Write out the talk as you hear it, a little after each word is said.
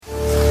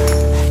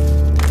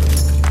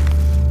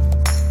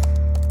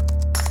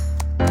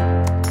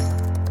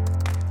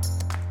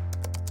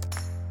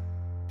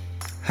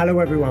Hello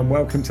everyone,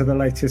 welcome to the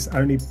latest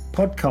Only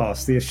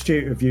podcast. The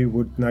astute of you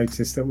would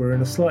notice that we're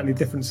in a slightly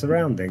different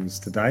surroundings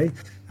today,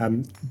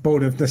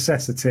 born of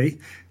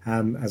necessity,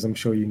 as I'm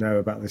sure you know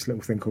about this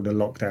little thing called a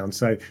lockdown.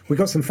 So we've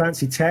got some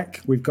fancy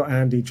tech, we've got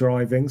Andy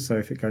driving, so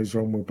if it goes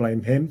wrong we'll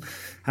blame him.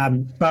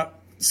 But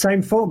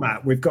same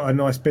format, we've got a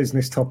nice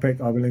business topic.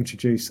 I will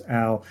introduce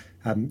our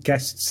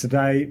guests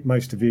today.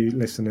 Most of you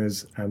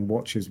listeners and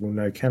watchers will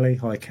know Kelly.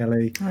 Hi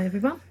Kelly. Hi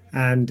everyone.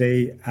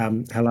 Andy,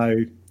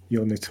 hello.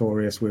 You're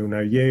notorious, we'll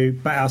know you.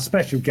 But our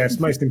special guest,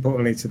 most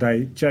importantly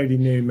today, Jodie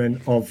Newman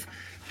of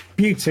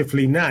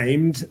beautifully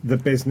named the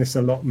business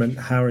Allotment.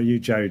 How are you,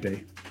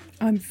 Jodie?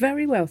 I'm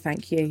very well,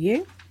 thank you.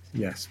 You?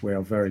 Yes, we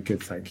are very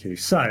good, thank you.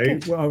 So,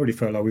 well, I already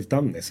feel like we've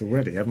done this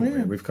already, haven't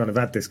we? We've kind of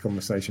had this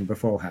conversation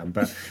beforehand,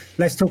 but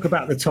let's talk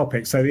about the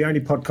topic. So the only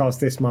podcast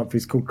this month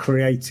is called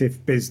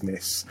Creative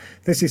Business.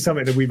 This is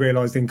something that we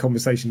realised in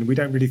conversation that we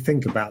don't really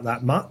think about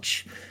that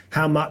much.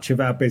 How much of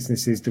our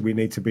businesses do we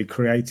need to be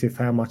creative?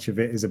 How much of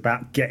it is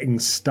about getting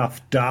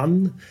stuff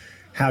done?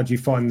 How do you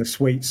find the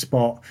sweet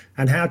spot?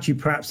 And how do you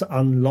perhaps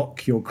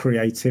unlock your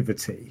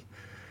creativity?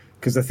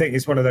 Because I think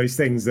it's one of those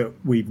things that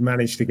we've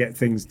managed to get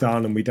things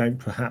done and we don't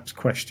perhaps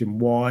question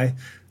why.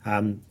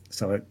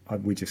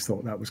 We just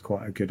thought that was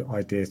quite a good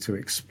idea to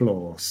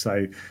explore.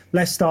 So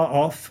let's start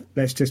off.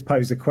 Let's just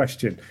pose a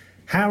question.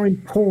 How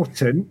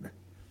important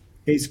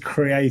is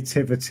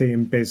creativity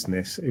in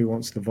business? Who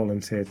wants to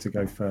volunteer to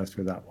go first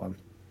with that one?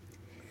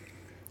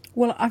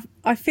 Well,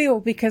 I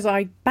feel, because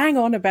I bang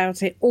on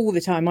about it all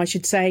the time, I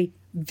should say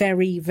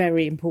very,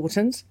 very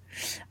important,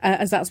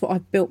 as that's what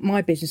I've built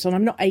my business on.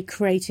 I'm not a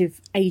creative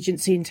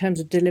agency in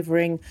terms of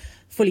delivering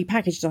fully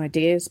packaged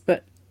ideas,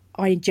 but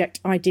I inject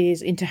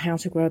ideas into how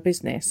to grow a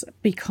business,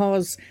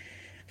 because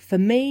for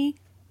me,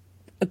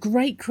 a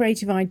great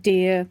creative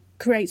idea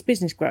creates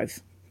business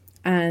growth.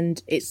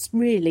 And it's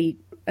really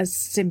as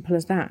simple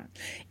as that.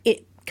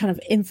 It kind of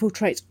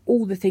infiltrates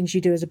all the things you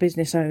do as a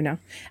business owner.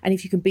 And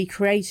if you can be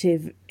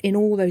creative in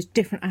all those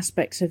different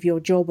aspects of your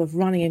job of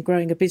running and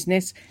growing a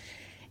business,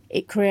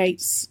 it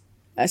creates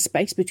a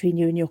space between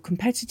you and your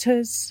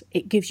competitors.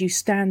 It gives you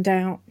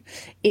standout.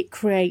 It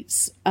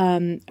creates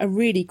a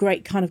really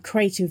great kind of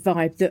creative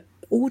vibe that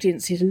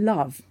audiences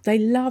love. They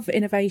love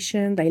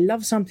innovation. They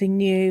love something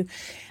new.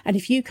 And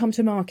if you come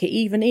to market,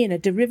 even in a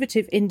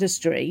derivative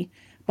industry,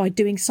 by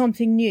doing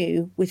something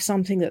new with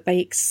something that they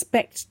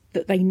expect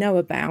that they know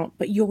about,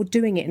 but you're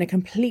doing it in a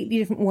completely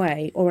different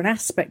way, or an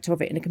aspect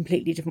of it in a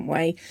completely different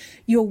way,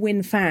 you'll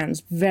win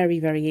fans very,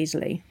 very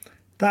easily.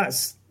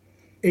 That's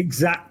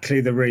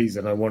exactly the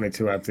reason I wanted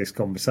to have this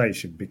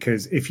conversation,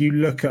 because if you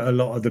look at a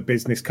lot of the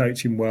business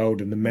coaching world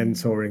and the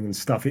mentoring and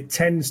stuff, it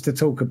tends to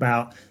talk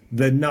about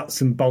the nuts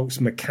and bolts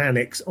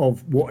mechanics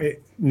of what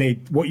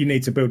you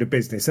need to build a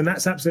business, and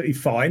that's absolutely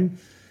fine.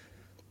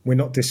 We're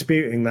not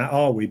disputing that,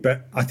 are we?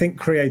 But I think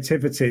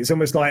creativity, it's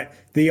almost like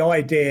the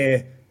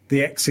idea,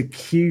 the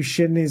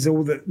execution is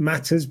all that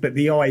matters, but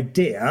the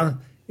idea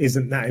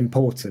isn't that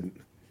important.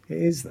 It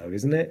is though,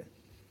 isn't it?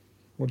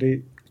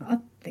 I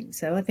think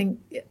so. I think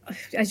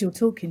as you're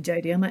talking,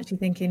 Jodie, I'm actually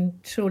thinking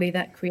surely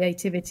that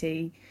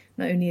creativity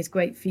not only is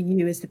great for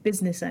you as the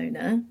business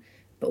owner,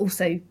 but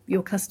also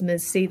your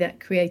customers see that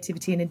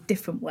creativity in a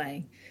different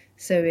way.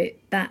 So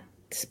that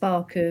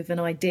spark of an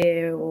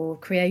idea or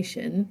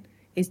creation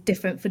is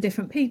different for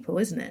different people,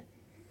 isn't it?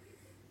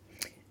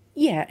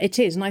 Yeah, it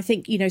is. And I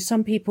think,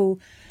 some people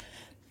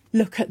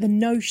look at the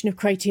notion of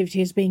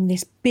creativity as being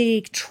this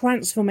big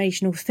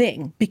transformational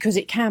thing, because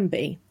it can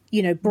be.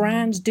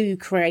 Brands do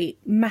create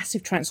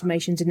massive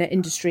transformations in their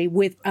industry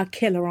with a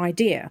killer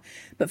idea.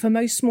 But for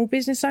most small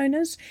business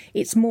owners,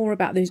 it's more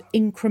about those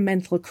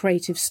incremental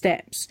creative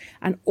steps.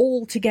 And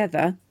all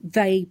together,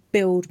 they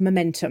build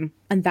momentum,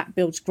 and that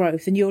builds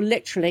growth. And you're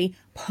literally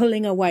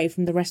pulling away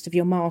from the rest of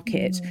your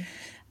market.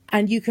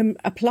 And you can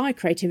apply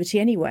creativity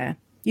anywhere.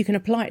 You can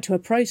apply it to a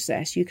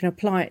process. You can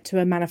apply it to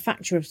a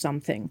manufacture of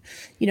something,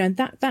 and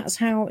that's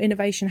how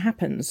innovation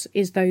happens.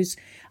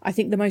 I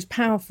think the most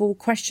powerful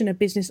question a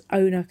business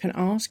owner can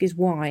ask is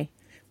why?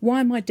 Why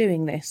am I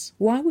doing this?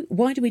 Why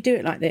do we do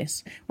it like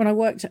this? When I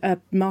worked at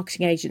a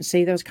marketing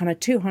agency, there was kind of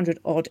 200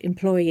 odd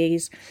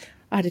employees.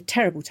 I had a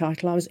terrible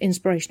title. I was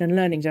Inspiration and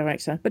Learning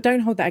Director, but don't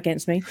hold that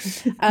against me.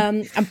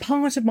 And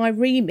part of my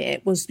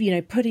remit was,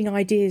 putting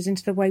ideas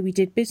into the way we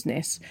did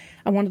business.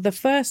 And one of the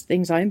first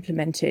things I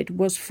implemented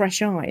was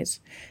fresh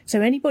eyes.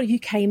 So anybody who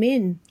came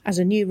in as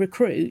a new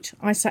recruit,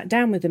 I sat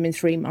down with them in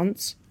 3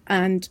 months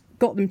and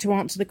got them to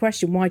answer the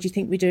question, why do you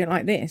think we do it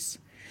like this?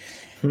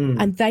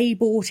 And they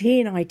brought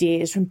in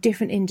ideas from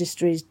different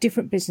industries,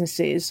 different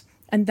businesses,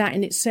 and that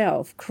in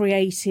itself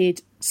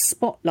created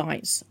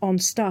spotlights on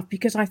stuff,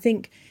 because I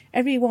think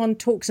everyone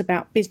talks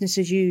about business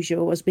as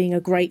usual as being a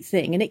great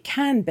thing, and it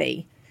can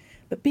be.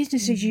 But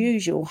business as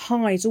usual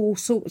hides all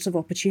sorts of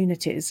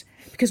opportunities,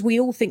 because we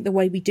all think the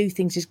way we do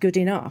things is good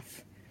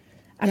enough.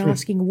 And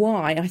asking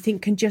why, I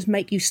think, can just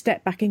make you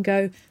step back and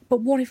go,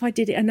 but what if I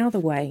did it another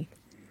way?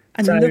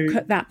 And look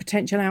at that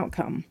potential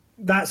outcome.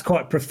 That's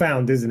quite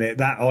profound, isn't it?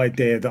 That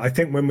idea that I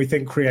think when we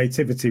think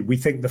creativity, we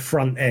think the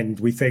front end,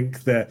 we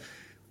think the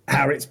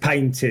how it's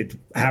painted,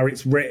 how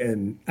it's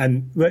written.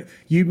 And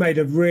you made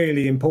a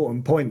really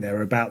important point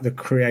there about the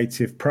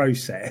creative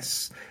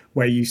process,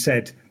 where you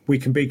said we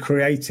can be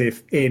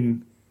creative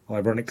in,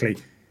 ironically,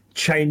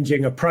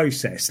 changing a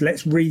process.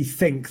 Let's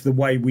rethink the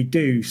way we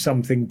do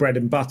something bread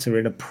and butter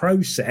in a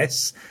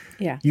process.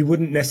 Yeah. You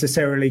wouldn't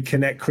necessarily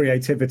connect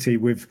creativity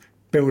with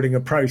building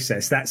a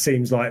process. That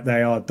seems like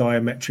they are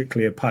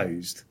diametrically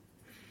opposed.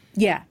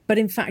 Yeah, but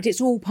in fact,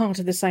 it's all part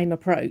of the same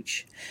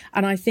approach.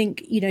 And I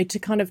think, to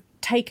kind of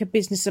take a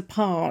business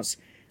apart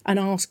and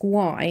ask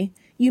why,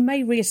 you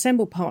may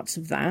reassemble parts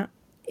of that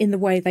in the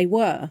way they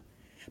were.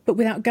 But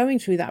without going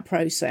through that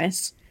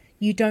process,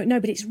 you don't know.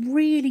 But it's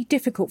really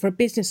difficult for a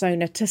business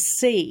owner to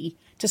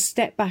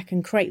step back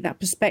and create that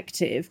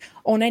perspective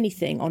on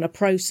anything, on a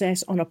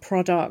process, on a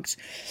product,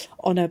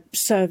 on a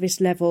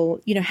service level.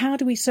 How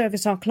do we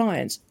service our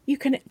clients? You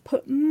can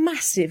put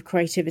massive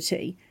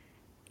creativity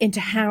into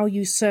how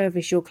you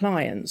service your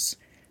clients.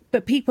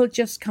 But people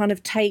just kind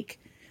of take,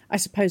 I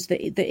suppose,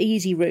 the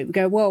easy route.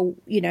 Go, well,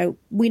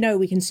 we know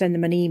we can send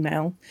them an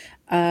email.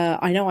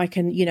 I know I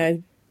can,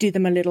 do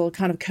them a little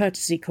kind of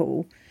courtesy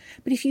call.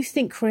 But if you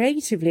think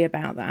creatively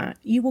about that,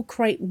 you will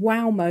create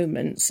wow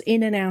moments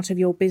in and out of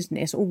your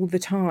business all the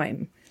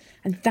time.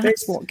 And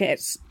that's what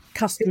gets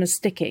customers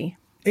sticky.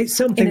 It's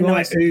something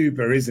like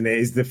Uber, isn't it?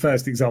 Is the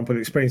first example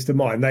that springs to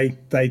mind.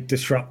 They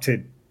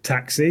disrupted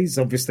taxis,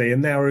 obviously,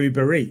 and now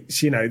Uber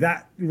Eats.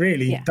 That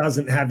really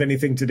doesn't have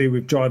anything to do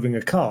with driving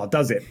a car,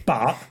 does it?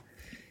 But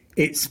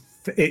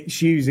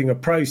it's using a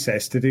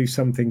process to do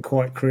something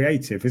quite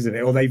creative, isn't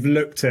it? Or they've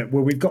looked at,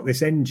 well, we've got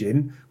this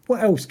engine,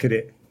 what else could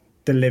it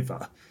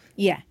deliver?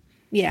 Yeah.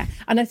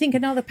 And I think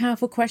another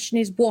powerful question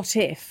is what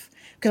if?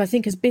 Because I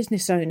think as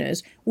business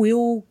owners, we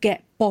all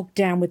get bogged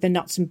down with the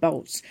nuts and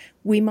bolts.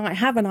 We might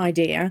have an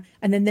idea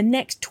and then the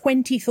next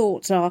 20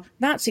 thoughts are,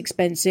 that's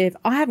expensive.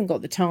 I haven't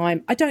got the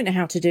time. I don't know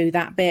how to do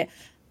that bit.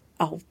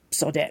 Oh,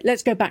 sod it.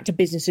 Let's go back to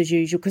business as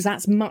usual because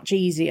that's much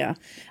easier.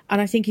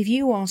 And I think if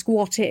you ask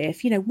what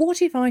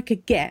if I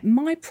could get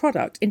my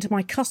product into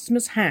my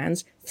customer's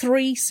hands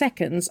 3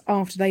 seconds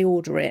after they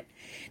order it?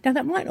 Now,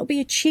 that might not be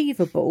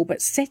achievable,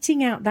 but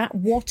setting out that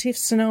what if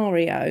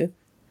scenario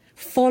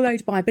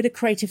followed by a bit of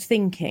creative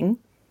thinking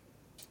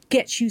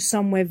gets you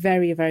somewhere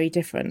very, very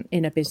different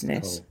in a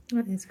business.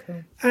 Cool. That is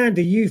cool.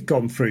 Andy, you've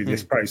gone through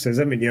this process,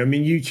 haven't you? I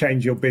mean, you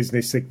changed your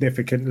business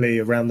significantly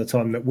around the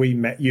time that we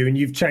met you, and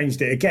you've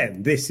changed it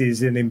again. This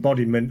is an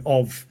embodiment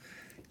of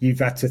you've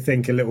had to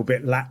think a little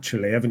bit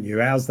laterally, haven't you?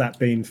 How's that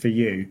been for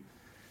you?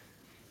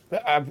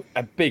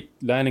 A big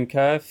learning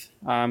curve,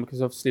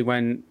 because obviously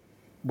when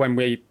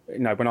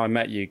I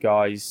met you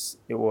guys,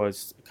 it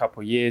was a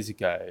couple of years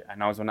ago,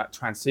 and I was on that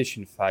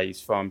transition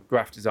phase from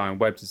graphic design,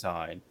 web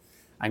design,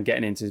 and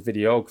getting into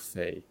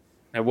videography.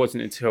 And it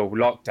wasn't until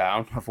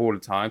lockdown, of all the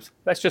times,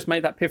 let's just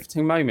make that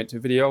pivoting moment to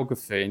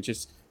videography and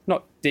just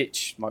not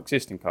ditch my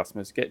existing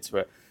customers, get to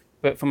it.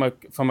 But from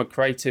a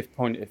creative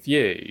point of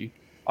view,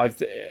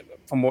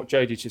 from what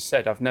Jodie just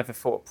said, I've never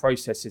thought of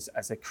processes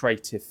as a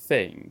creative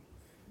thing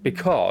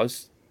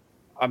because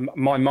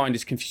my mind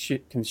is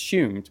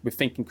consumed with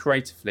thinking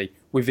creatively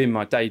within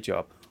my day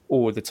job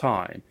all the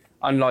time.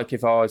 Unlike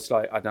if I was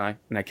like, I don't know,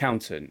 an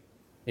accountant,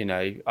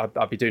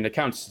 I'd be doing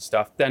accountancy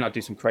stuff, then I'd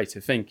do some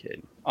creative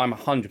thinking. I'm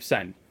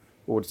 100%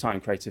 all the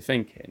time creative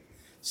thinking.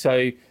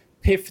 So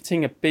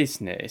pivoting a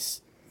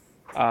business,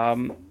 I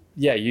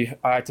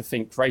had to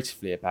think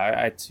creatively about it.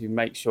 I had to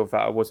make sure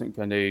that I wasn't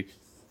going to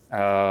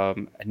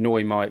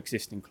annoy my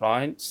existing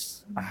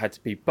clients. I had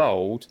to be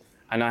bold,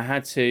 and I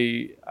had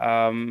to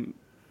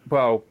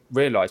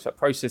realise that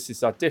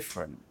processes are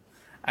different.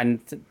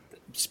 And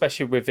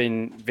especially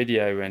within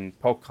video and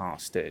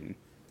podcasting,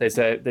 there's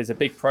a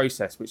big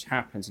process which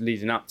happens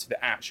leading up to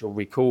the actual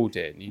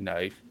recording.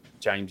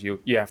 James, you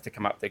have to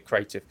come up with the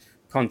creative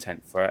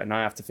content for it, and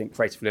I have to think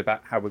creatively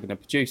about how we're going to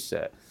produce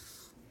it.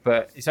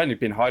 But it's only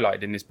been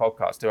highlighted in this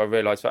podcast that I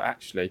realised that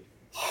actually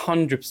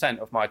 100%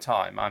 of my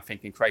time I'm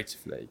thinking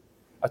creatively.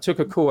 I took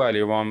a call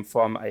earlier on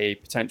from a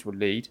potential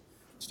lead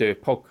to do a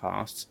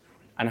podcast,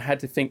 and I had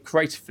to think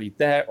creatively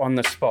there on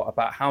the spot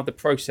about how the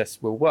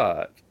process will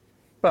work.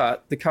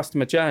 But the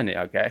customer journey,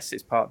 I guess,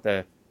 is part of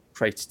the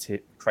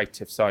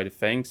creative side of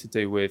things, to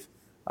do with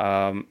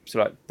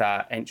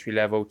that entry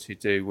level, to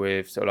do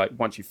with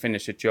once you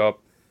finish a job,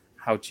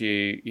 how do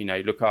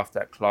you look after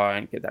that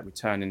client, get that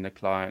return in the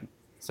client.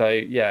 So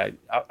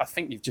I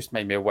think you've just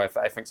made me aware that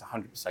everything's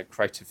 100%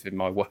 creative in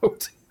my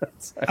world.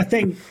 I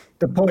think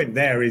the point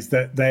there is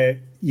that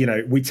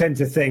we tend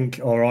to think,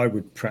 or I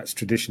would perhaps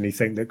traditionally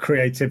think, that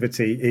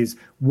creativity is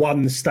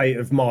one state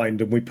of mind,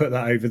 and we put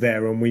that over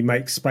there and we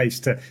make space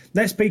to,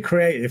 let's be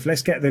creative,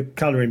 let's get the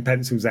colouring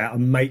pencils out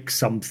and make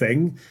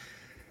something.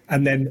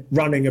 And then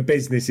running a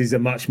business is a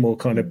much more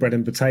kind of bread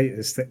and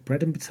potatoes.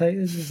 Bread and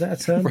potatoes, is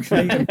that a term?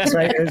 Meat and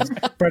potatoes,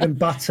 bread and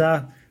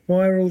butter.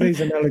 Why are all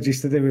these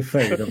analogies to do with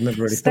food? I've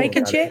never really steak thought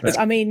and about chips. it,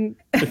 I mean,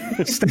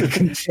 steak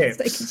and chips.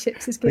 Steak and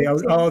chips is good.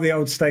 The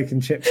old steak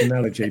and chips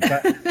analogy.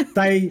 But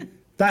they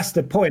That's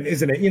the point,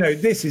 isn't it? You know,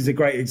 this is a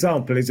great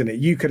example, isn't it?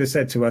 You could have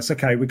said to us,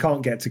 okay, we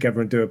can't get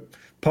together and do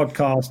a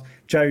podcast.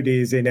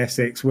 Jodie is in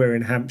Essex, we're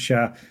in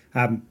Hampshire.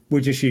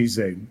 We'll just use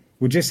Zoom.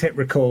 We'll just hit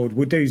record.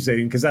 We'll do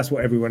Zoom because that's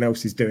what everyone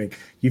else is doing.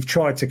 You've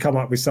tried to come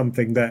up with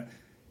something that,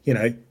 you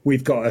know,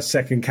 we've got a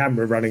second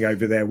camera running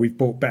over there. We've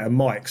bought better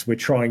mics. We're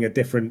trying a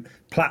different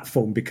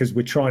platform because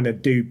we're trying to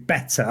do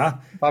better.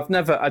 Funny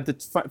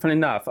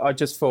enough, I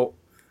just thought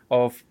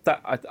of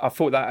that. I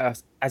thought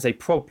that as a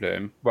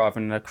problem rather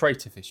than a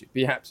creative issue. But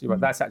you're absolutely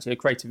right. That's actually a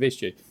creative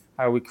issue.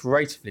 How are we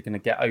creatively going to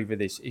get over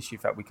this issue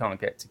that we can't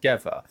get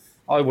together?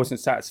 I wasn't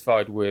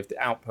satisfied with the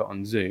output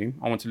on Zoom.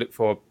 I want to look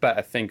for a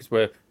better thing because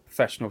we're a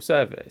professional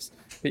service.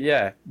 But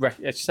yeah, as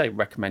you say,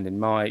 recommending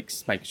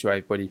mics, making sure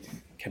everybody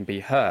can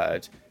be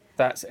heard.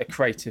 That's a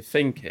creative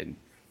thinking.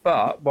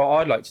 But what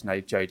I'd like to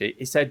know, Jodie,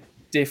 is there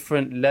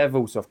different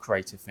levels of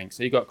creative thinking?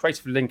 So you've got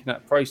creative linking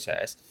up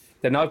process.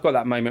 Then I've got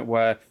that moment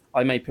where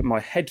I may put my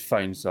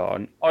headphones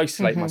on,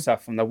 isolate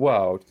myself from the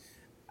world,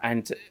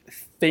 and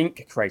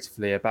think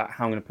creatively about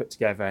how I'm going to put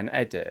together an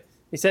edit.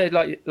 Is there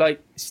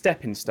like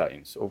stepping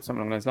stones or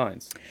something along those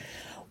lines?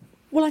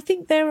 Well, I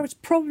think there are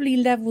probably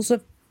levels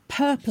of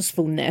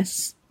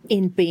purposefulness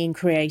in being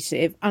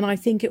creative. And I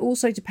think it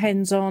also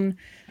depends on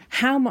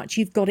how much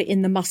you've got it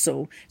in the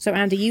muscle. So,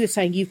 Andy, you were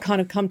saying you've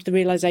kind of come to the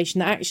realization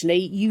that actually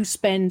you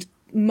spend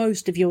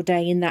most of your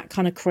day in that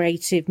kind of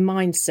creative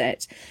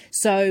mindset.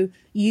 So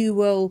you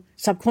will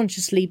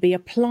subconsciously be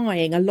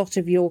applying a lot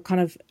of your kind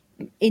of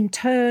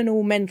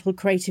internal mental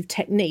creative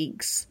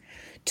techniques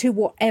to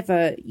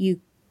whatever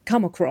you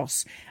come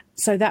across.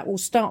 So that will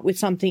start with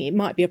something, it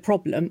might be a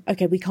problem.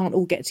 Okay, we can't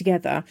all get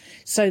together.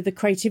 So the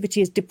creativity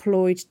is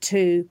deployed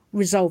to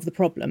resolve the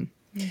problem.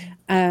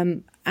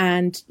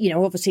 And, you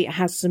know, obviously it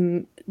has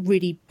some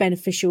really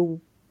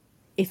beneficial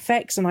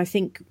effects. And I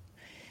think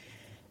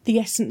the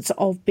essence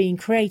of being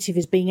creative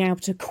is being able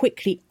to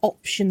quickly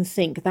option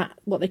think, that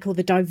what they call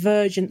the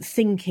divergent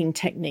thinking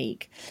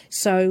technique.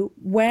 So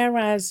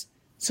whereas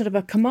sort of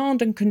a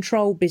command and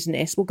control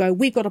business will go,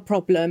 we've got a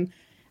problem,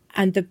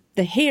 and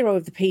the hero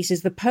of the piece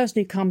is the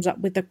person who comes up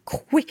with the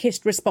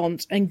quickest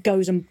response and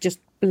goes and just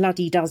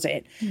bloody does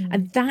it.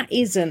 And that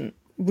isn't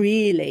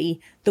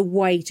really the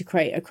way to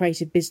create a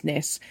creative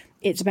business.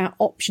 It's about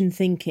option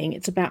thinking.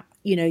 It's about,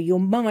 you know, your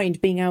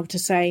mind being able to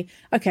say,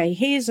 okay,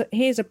 here's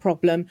a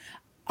problem.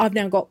 I've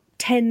now got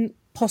 10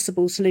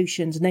 possible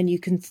solutions, and then you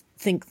can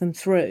think them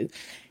through.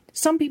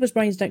 Some people's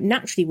brains don't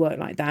naturally work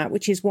like that,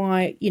 which is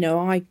why, you know,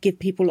 I give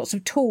people lots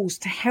of tools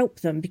to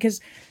help them, because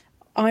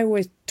I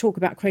always talk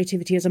about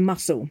creativity as a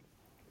muscle.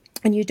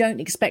 And you don't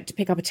expect to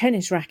pick up a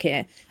tennis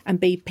racket and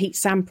be Pete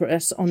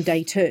Sampras on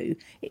day 2.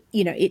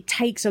 You know, it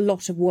takes a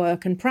lot of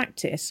work and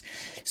practice.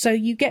 So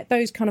you get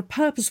those kind of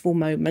purposeful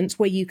moments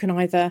where you can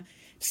either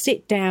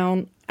sit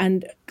down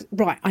and,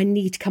 right, I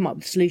need to come up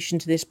with a solution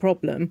to this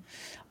problem,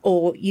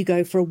 or you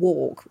go for a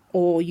walk,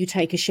 or you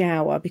take a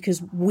shower,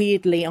 because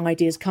weirdly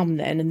ideas come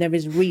then, and there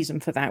is a reason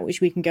for that, which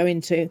we can go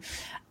into.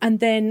 And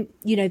then,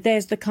 you know,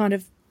 there's the kind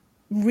of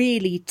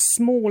really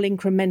small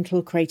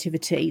incremental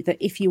creativity that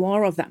if you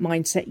are of that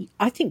mindset,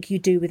 I think you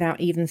do without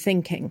even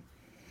thinking.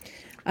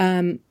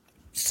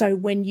 So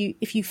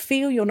if you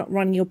feel you're not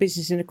running your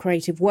business in a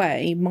creative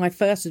way, my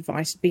first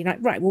advice would be like,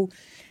 right, well,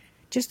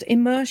 just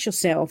immerse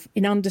yourself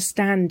in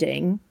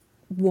understanding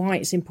why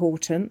it's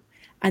important,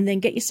 and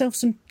then get yourself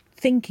some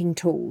thinking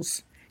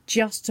tools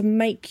just to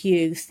make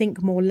you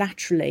think more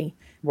laterally.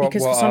 What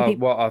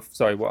are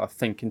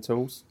thinking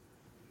tools?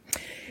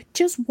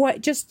 Just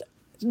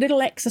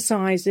little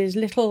exercises,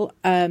 little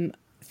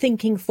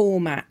thinking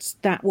formats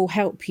that will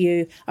help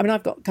you. I mean,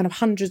 I've got kind of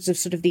hundreds of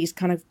sort of these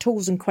kind of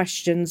tools and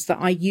questions that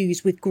I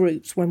use with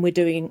groups when we're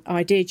doing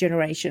idea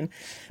generation.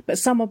 But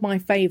some of my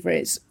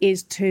favourites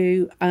is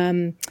to,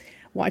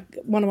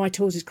 one of my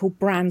tools is called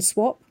brand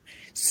swap.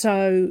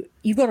 So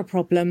you've got a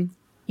problem,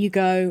 you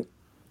go,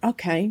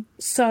 okay,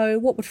 so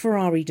what would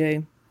Ferrari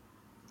do?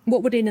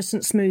 What would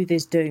Innocent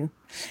Smoothies do?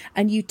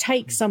 And you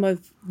take some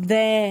of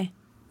their,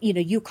 you know,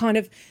 you're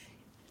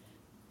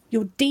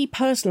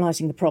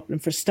depersonalising the problem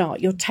for a start.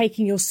 You're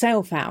taking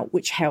yourself out,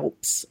 which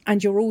helps.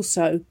 And you're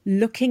also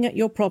looking at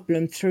your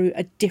problem through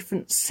a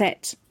different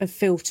set of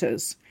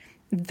filters.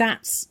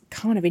 That's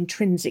kind of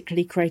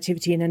intrinsically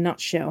creativity in a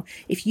nutshell.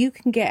 If you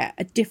can get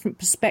a different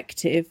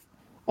perspective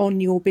on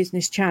your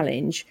business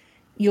challenge,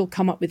 you'll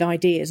come up with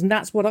ideas. And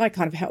that's what I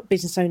kind of help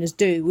business owners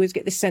do, is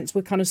get this sense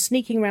we're kind of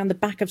sneaking around the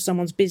back of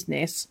someone's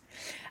business,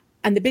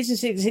 and the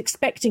business is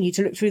expecting you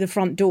to look through the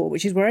front door,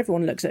 which is where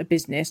everyone looks at a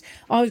business.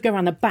 I always go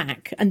around the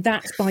back, and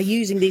that's by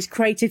using these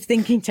creative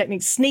thinking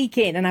techniques. Sneak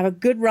in and have a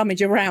good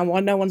rummage around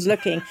while no one's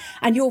looking,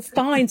 and you'll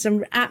find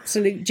some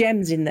absolute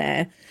gems in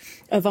there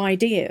of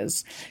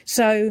ideas.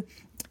 So,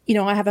 you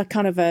know, I have a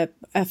kind of a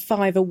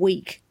 5 a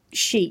week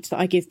sheet that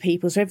I give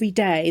people. So every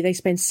day they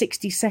spend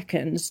 60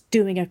 seconds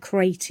doing a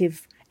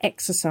creative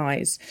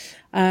exercise.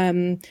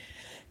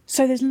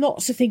 So there's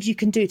lots of things you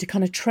can do to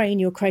kind of train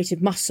your creative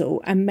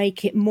muscle and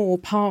make it more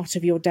part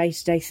of your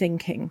day-to-day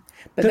thinking.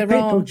 But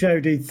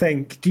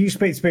Jodie, do you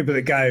speak to people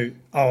that go,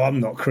 oh, I'm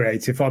not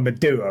creative, I'm a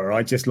doer,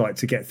 I just like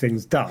to get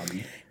things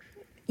done?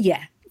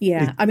 Yeah.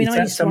 I mean, is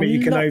that something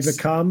you can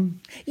overcome?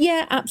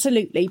 Yeah,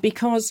 absolutely.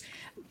 Because,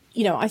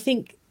 I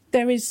think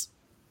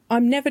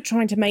I'm never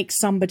trying to make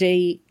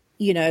somebody,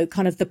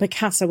 kind of the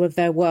Picasso of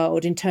their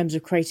world in terms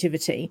of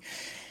creativity.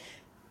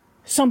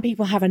 Some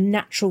people have a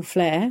natural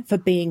flair for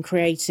being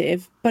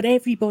creative, but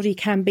everybody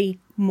can be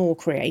more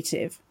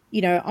creative.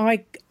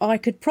 I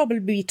could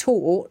probably be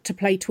taught to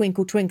play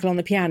Twinkle Twinkle on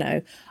the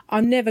piano.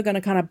 I'm never going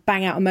to kind of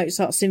bang out a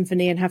Mozart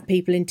symphony and have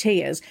people in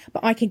tears,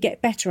 but I can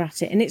get better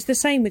at it. And it's the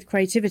same with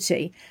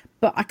creativity,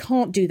 but I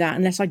can't do that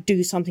unless I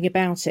do something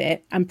about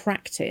it and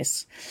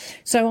practice.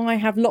 So I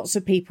have lots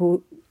of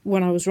people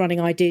when I was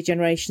running idea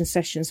generation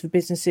sessions for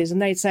businesses,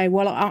 and they'd say,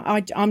 well,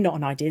 I'm not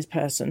an ideas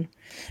person.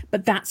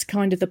 But that's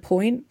kind of the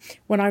point.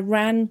 When I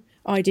ran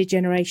idea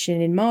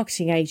generation in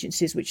marketing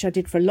agencies, which I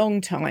did for a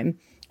long time,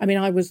 I mean,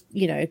 I was,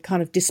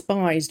 kind of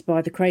despised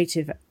by the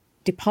creative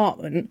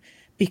department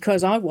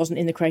because I wasn't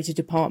in the creative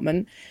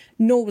department,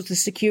 nor was the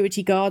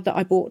security guard that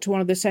I brought to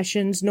one of the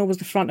sessions, nor was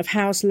the front of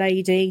house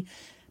lady.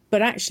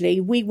 But actually,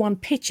 we won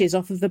pitches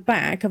off of the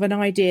back of an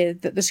idea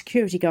that the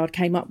security guard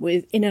came up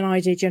with in an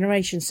idea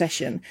generation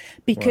session,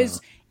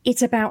 because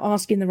it's about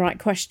asking the right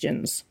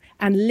questions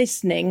and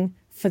listening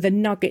for the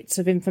nuggets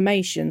of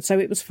information. So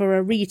it was for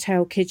a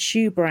retail kids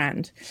shoe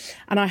brand,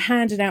 and I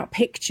handed out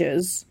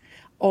pictures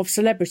of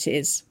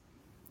celebrities,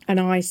 and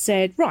I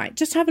said, right,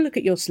 just have a look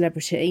at your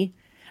celebrity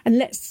and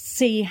let's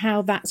see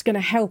how that's going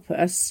to help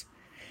us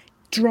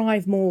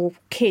drive more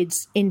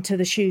kids into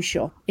the shoe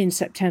shop in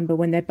September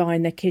when they're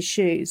buying their kids'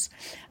 shoes.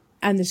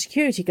 And the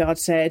security guard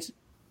said,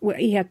 well,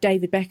 he had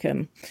David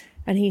Beckham,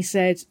 and he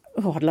said,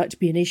 oh, I'd like to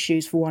be in his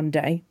shoes for one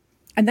day.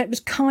 And that was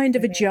kind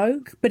of a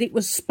joke, but it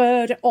was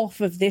spurred off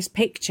of this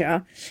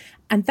picture.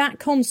 And that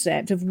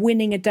concept of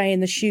winning a day in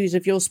the shoes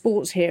of your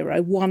sports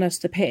hero won us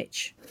the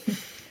pitch.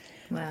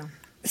 Wow.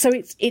 So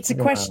it's a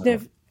question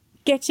of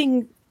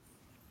getting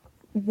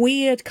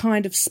weird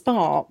kind of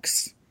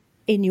sparks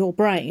in your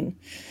brain,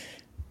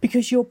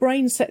 because your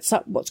brain sets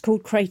up what's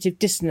called creative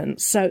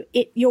dissonance. So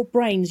your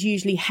brains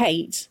usually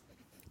hate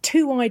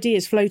two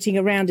ideas floating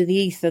around in the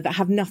ether that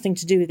have nothing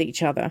to do with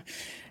each other.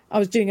 I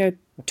was doing a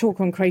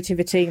talk on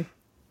creativity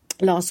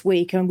last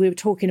week, and we were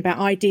talking about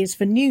ideas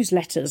for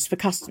newsletters for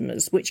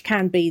customers, which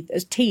can be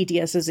as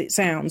tedious as it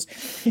sounds.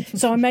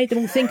 So I made them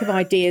all think of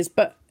ideas,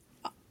 but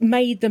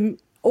made them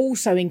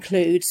also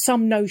include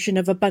some notion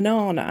of a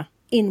banana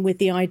in with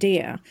the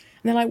idea.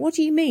 And they're like, what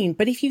do you mean?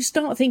 But if you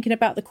start thinking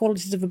about the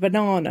qualities of a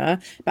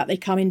banana, about they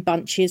come in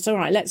bunches, all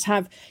right, let's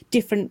have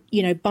different,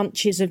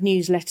 bunches of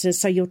newsletters,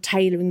 so you're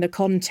tailoring the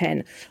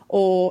content.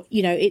 Or,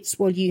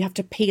 you have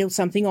to peel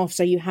something off,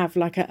 so you have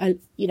like a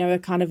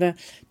kind of a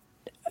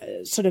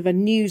sort of a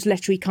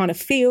newslettery kind of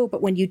feel,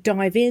 but when you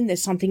dive in,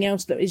 there's something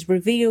else that is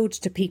revealed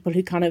to people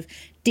who kind of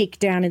dig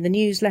down in the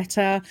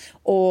newsletter.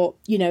 Or,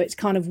 it's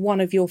kind of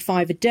one of your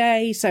 5 a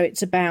day, so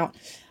it's about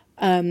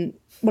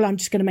well, I'm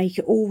just going to make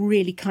it all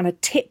really kind of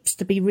tips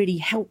to be really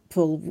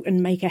helpful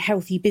and make a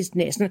healthy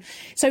business. And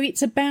so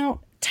it's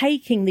about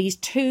taking these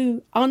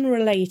two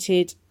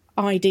unrelated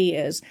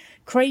ideas,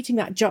 creating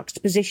that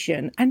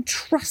juxtaposition, and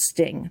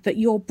trusting that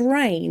your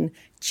brain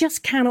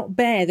just cannot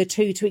bear the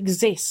two to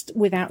exist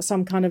without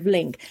some kind of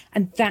link.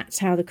 And that's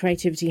how the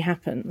creativity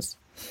happens.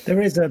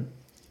 There is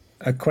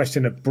a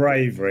question of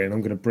bravery, and I'm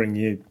going to bring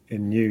you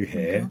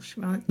here. Oh gosh,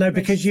 right. No,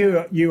 because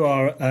you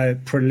are a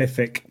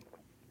prolific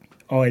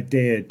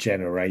idea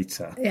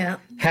generator. Yeah.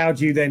 How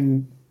do you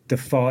then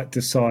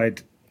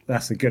decide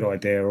that's a good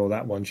idea or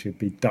that one should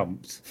be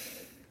dumped?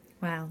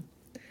 Wow.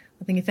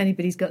 I think if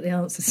anybody's got the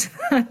answers to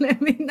that,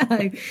 let me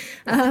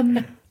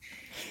know.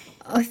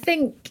 I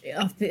think,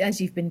 as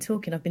you've been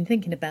talking, I've been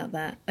thinking about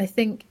that. I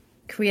think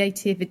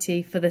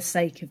creativity for the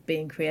sake of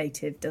being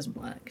creative doesn't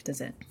work, does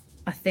it?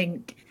 I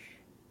think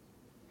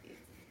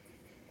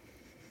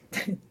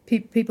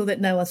people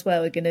that know us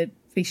well are going to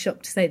be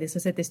shocked to say this. I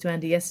said this to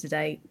Andy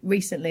yesterday.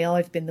 Recently,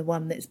 I've been the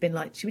one that's been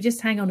like, should we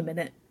just hang on a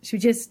minute? Should we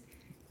just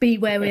be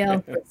where we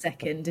are for a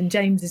second? And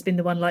James has been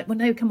the one like, well,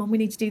 no, come on, we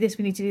need to do this,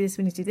 we need to do this,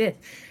 we need to do this.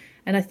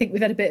 And I think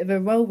we've had a bit of a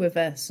role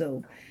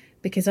reversal,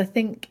 because I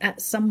think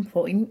at some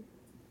point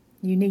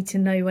you need to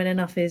know when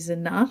enough is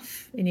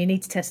enough, and you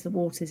need to test the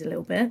waters a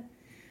little bit.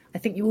 I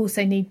think you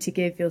also need to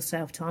give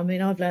yourself time. I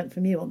mean, I've learnt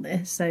from you on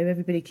this, so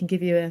everybody can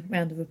give you a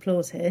round of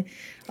applause here.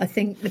 I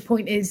think the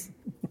point is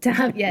to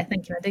have, yeah,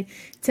 thank you, Andy,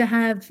 to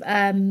have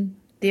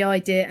the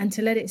idea and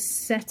to let it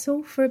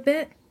settle for a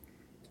bit,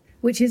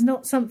 which is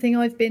not something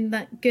I've been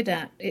that good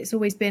at. It's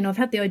always been, I've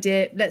had the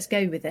idea, let's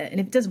go with it. And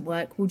if it doesn't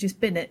work, we'll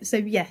just bin it. So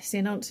yes,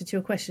 in answer to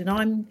your question,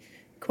 I'm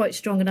quite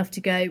strong enough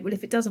to go, well,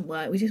 if it doesn't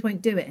work, we just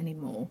won't do it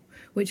anymore,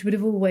 which would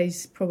have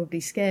always probably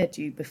scared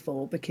you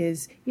before,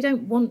 because you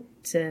don't want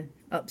to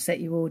upset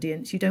your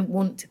audience. You don't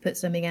want to put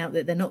something out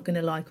that they're not going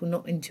to like or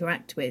not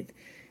interact with.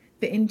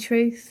 But in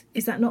truth,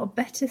 is that not a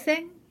better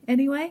thing?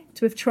 anyway,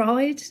 to have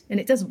tried, and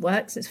it doesn't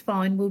work, so it's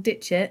fine, we'll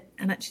ditch it,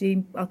 and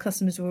actually our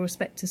customers will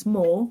respect us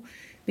more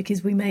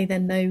because we may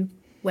then know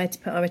where to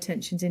put our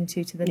attentions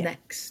into to the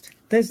next.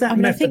 There's that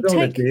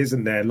methodology,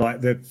 isn't there?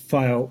 Like the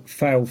fail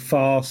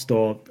fast,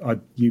 or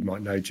you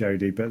might know,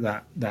 Jodie, but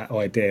that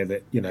idea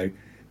that, you know,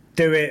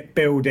 do it,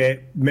 build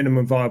it,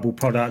 minimum viable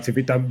product. If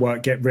it don't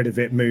work, get rid of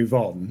it, move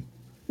on.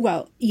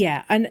 Well,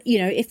 yeah. And, you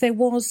know, if there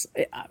was,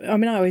 I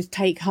mean, I always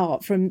take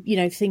heart from, you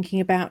know,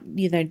 thinking about,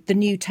 you know, the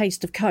new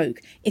taste of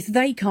Coke. If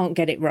they can't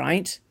get it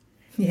right,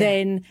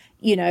 then,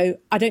 you know,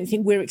 I don't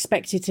think we're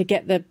expected to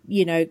get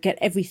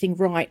everything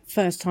right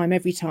first time,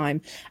 every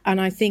time.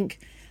 And I think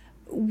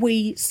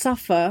we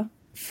suffer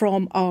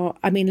from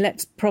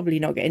let's probably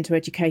not get into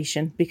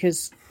education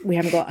because we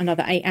haven't got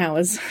another 8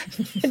 hours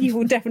and you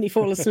will definitely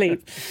fall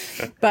asleep.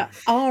 But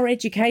our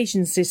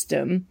education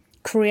system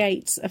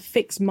creates a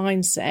fixed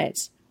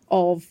mindset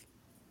of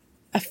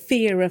a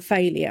fear of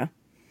failure.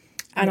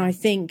 And I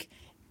think,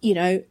 you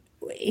know,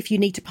 if you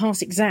need to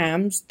pass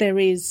exams, there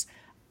is,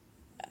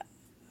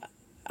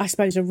 I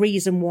suppose, a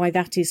reason why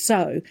that is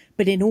so.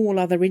 But in all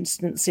other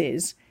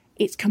instances,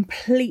 it's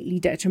completely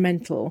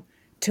detrimental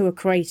to a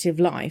creative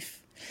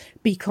life,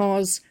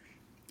 because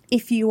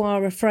if you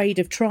are afraid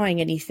of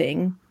trying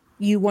anything,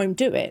 you won't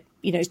do it.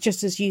 You know, it's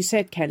just as you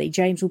said, Kelly,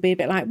 James will be a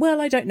bit like, well,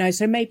 I don't know,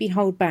 so maybe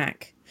hold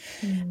back.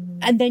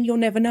 And then you'll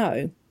never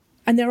know.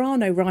 And there are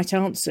no right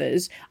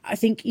answers. I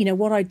think, you know,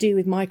 what I do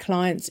with my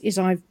clients is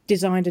I've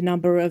designed a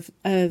number of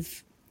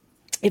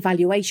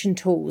evaluation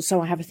tools.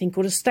 So I have a thing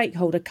called a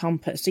stakeholder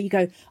compass. So you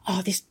go,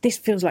 oh, this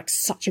feels like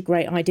such a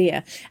great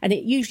idea. And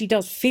it usually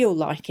does feel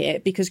like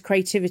it, because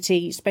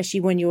creativity, especially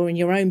when you're in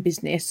your own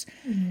business,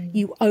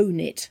 you own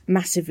it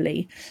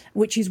massively,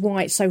 which is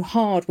why it's so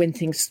hard when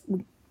things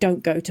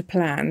don't go to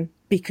plan,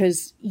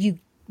 because you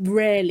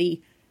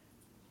rarely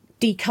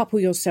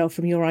decouple yourself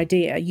from your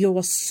idea.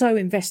 You're so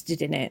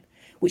invested in it,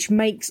 which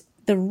makes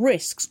the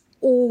risks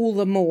all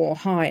the more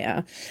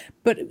higher.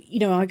 But, you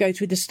know, I go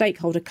through the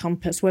stakeholder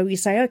compass where we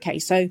say, OK,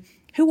 so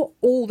who are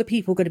all the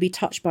people going to be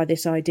touched by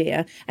this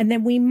idea? And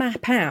then we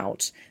map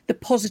out the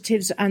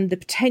positives and the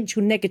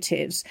potential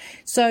negatives.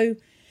 So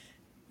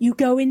you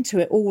go into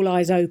it all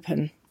eyes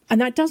open.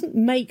 And that doesn't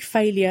make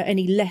failure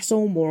any less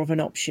or more of an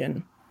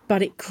option,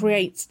 but it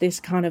creates this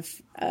kind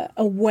of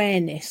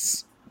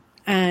awareness,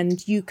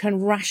 and you can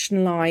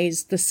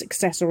rationalise the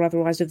success or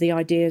otherwise of the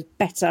idea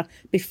better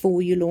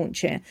before you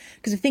launch it.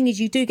 Because the thing is,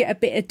 you do get a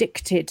bit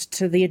addicted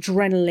to the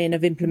adrenaline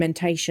of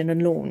implementation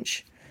and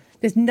launch.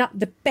 There's not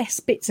the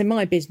best bits in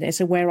my business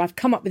are where I've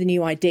come up with a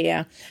new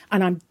idea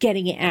and I'm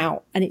getting it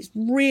out, and it's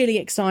really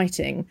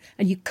exciting,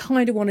 and you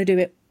kind of want to do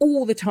it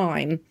all the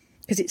time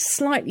because it's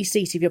slightly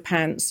seat of your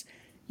pants.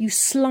 You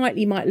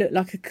slightly might look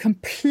like a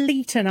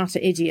complete and utter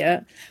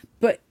idiot,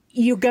 but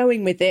you're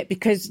going with it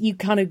because you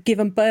kind of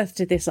given birth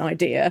to this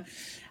idea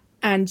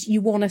and you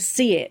want to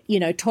see it, you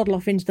know, toddle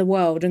off into the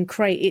world and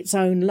create its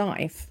own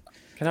life.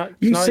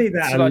 You see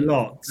that a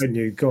lot, don't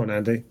you? Go on,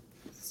 Andy.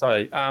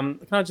 Sorry. Can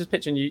I just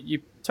pitch in?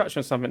 You touched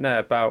on something there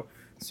about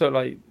sort of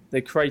like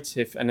the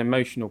creative and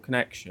emotional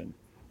connection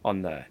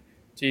on there.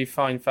 Do you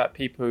find that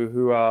people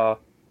who are,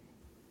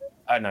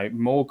 I don't know,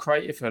 more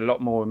creative and a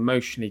lot more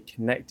emotionally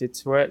connected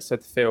to it, so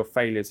to feel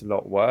failure is a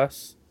lot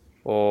worse?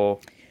 Or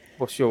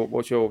what's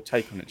your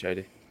take on it,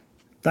 Jodie?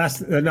 That's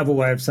another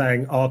way of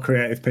saying, are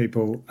creative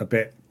people a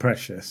bit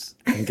precious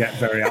and get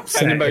very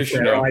upset and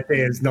emotional if their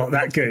idea's not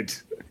that good?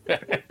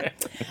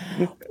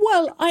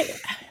 Well,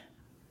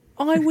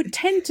 I would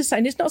tend to say,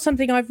 and it's not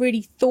something I've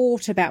really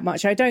thought about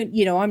much. I don't,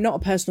 you know, I'm not a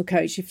personal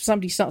coach. If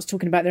somebody starts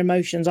talking about their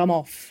emotions, I'm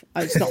off.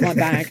 It's not my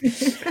bag.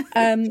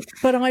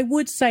 But I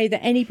would say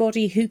that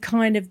anybody who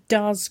kind of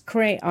does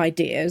create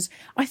ideas,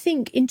 I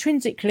think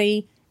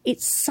intrinsically,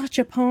 it's such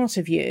a part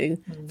of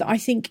you that I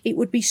think it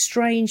would be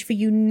strange for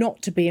you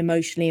not to be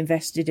emotionally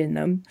invested in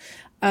them.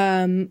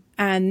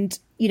 And,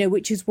 you know,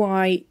 which is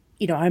why,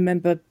 you know, I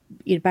remember,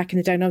 you know, back in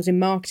the day when I was in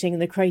marketing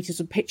and the creators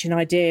would pitch an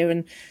idea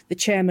and the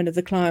chairman of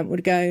the client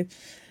would go,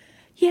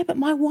 yeah, but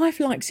my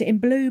wife likes it in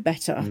blue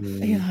better.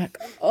 And you're like,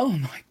 oh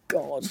my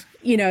God,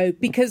 you know,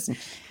 because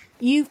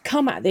you've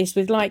come at this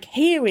with like,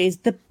 here is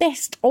the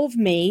best of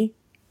me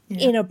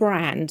in a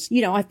brand.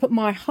 You know, I've put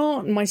my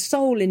heart and my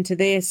soul into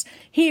this.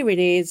 Here it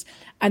is.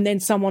 And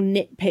then someone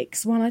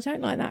nitpicks, well, I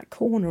don't like that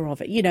corner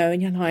of it, you know,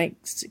 and you're like,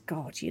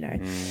 God, you know.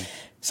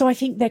 So I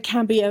think there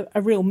can be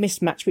a real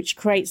mismatch, which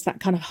creates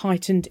that kind of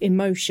heightened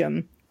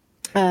emotion.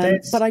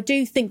 But I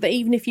do think that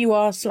even if you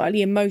are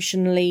slightly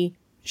emotionally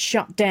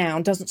shut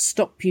down, doesn't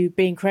stop you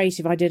being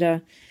creative. I did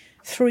a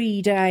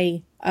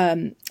 3-day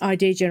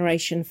idea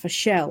generation for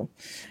Shell.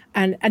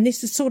 And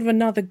this is sort of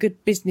another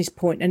good business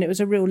point, and it was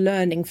a real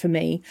learning for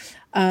me.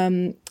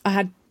 I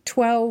had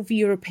 12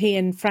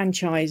 European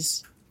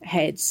franchise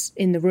heads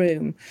in the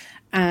room,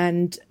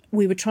 and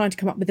we were trying to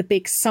come up with a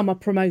big summer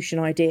promotion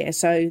idea.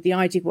 So the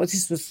idea was,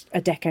 this was a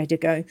decade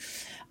ago,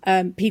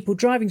 people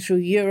driving through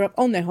Europe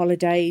on their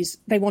holidays,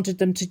 they wanted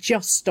them to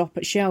just stop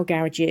at Shell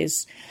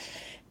garages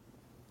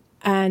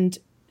and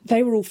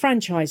they were all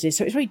franchises,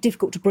 so it's very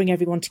difficult to bring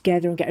everyone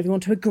together and get everyone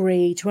to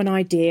agree to an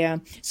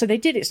idea. So they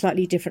did it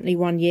slightly differently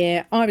one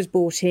year. I was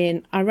brought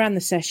in, I ran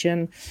the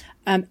session,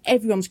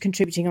 everyone was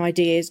contributing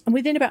ideas, and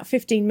within about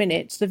 15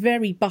 minutes, the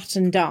very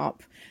buttoned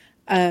up,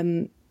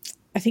 I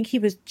think he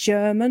was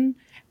German,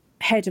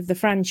 head of the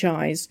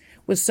franchise,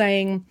 was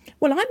saying,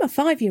 well, I'm a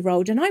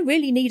 5-year-old and I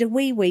really need a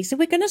wee, so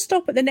we're going to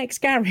stop at the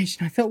next garage.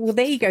 And I thought, well,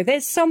 there you go.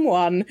 There's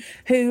someone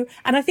who,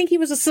 and I think he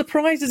was as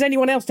surprised as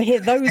anyone else to hear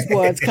those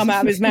words come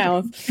out of his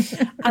mouth.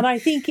 And I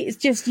think it's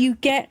just, you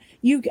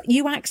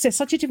access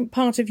such a different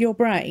part of your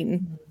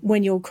brain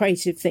when you're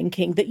creative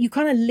thinking, that you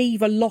kind of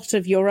leave a lot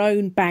of your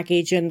own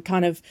baggage and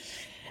kind of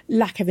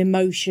lack of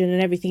emotion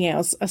and everything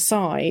else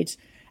aside,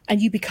 and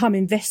you become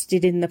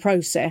invested in the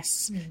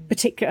process,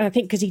 particularly, I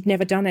think, because he'd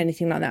never done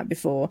anything like that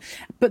before.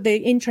 But the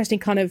interesting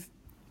kind of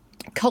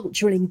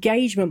cultural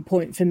engagement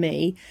point for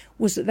me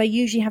was that they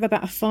usually have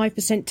about a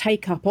 5%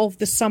 take up of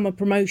the summer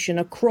promotion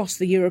across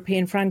the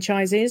European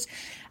franchises.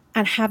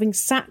 And having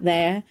sat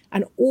there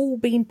and all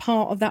been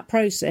part of that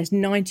process,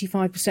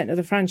 95% of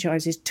the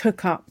franchises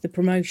took up the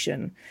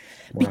promotion.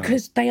 Wow.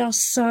 Because they are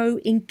so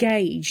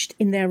engaged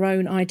in their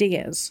own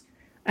ideas.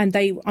 And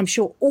they, I'm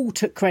sure, all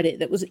took credit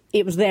that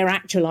it was their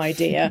actual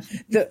idea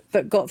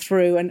that got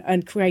through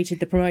and created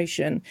the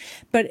promotion.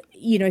 But,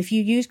 you know, if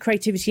you use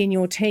creativity in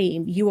your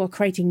team, you are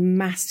creating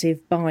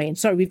massive buy-in.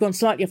 Sorry, we've gone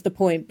slightly off the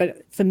point,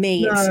 but for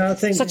me,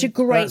 it's such a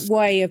great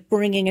way of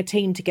bringing a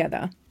team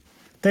together.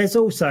 There's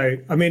also,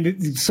 I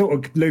mean, sort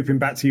of looping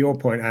back to your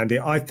point,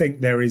 Andy, I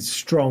think there is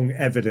strong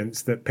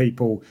evidence that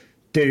people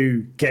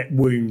do get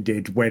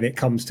wounded when it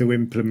comes to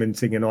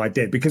implementing an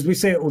idea, because we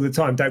see it all the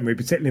time, don't we?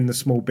 Particularly in the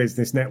small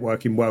business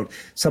networking world.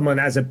 Someone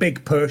has a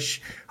big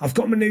push. I've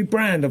got them a new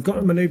brand. I've got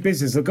them a new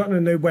business. I've got them a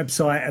new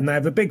website, and they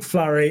have a big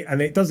flurry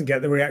and it doesn't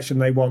get the reaction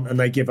they want and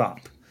they give up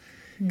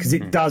because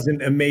it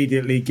doesn't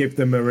immediately give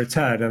them a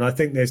return. And I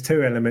think there's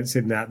two elements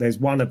in that. There's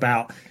one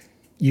about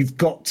you've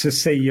got to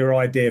see your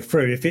idea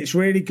through. If it's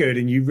really good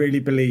and you really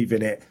believe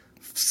in it,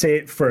 see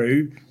it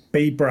through.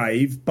 Be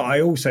brave, but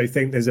I also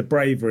think there's a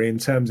bravery in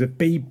terms of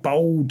be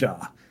bolder.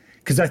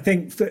 Because I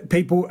think that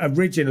people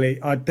originally,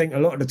 I think a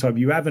lot of the time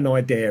you have an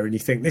idea and you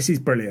think this is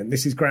brilliant,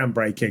 this is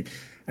groundbreaking,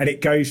 and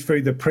it goes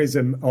through the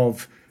prism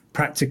of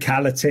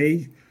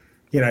practicality.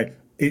 You know,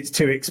 it's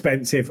too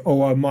expensive,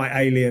 or I might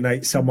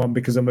alienate someone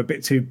because I'm a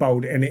bit too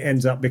bold, and it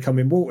ends up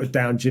becoming watered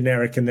down,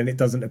 generic, and then it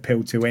doesn't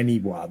appeal to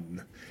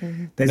anyone.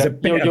 There's a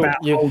bit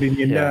about holding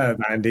your nerve,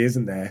 Andy,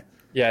 isn't there?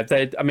 Yeah,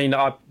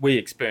 we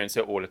experience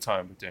it all the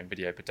time with doing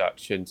video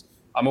productions.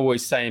 I'm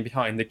always saying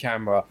behind the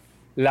camera,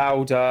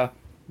 louder,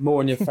 more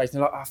in your face.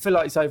 And like, I feel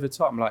like it's over the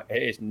top. I'm like,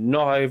 it is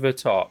not over the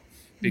top,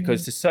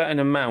 because a certain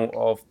amount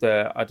of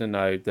the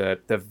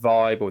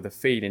vibe or the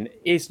feeling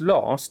is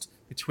lost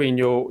between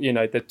your, you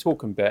know, the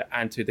talking bit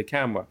and to the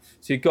camera.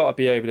 So you've got to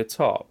be over the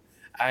top.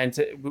 And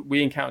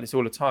we encounter this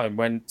all the time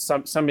when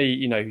somebody,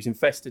 you know, who's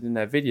invested in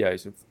their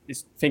videos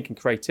is thinking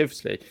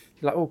creatively.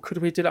 They're like, oh, could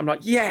we do that? I'm like,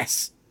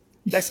 yes.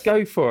 Let's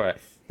go for it,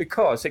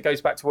 because it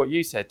goes back to what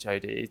you said,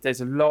 Jodie.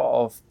 There's a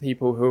lot of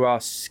people who are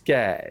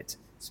scared,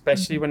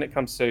 especially when it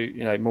comes to,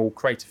 you know, more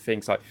creative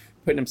things like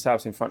putting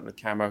themselves in front of the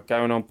camera,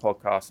 going on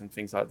podcasts and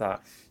things like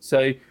that.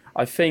 So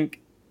I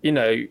think, you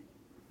know,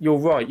 you're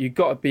right. You've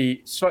got to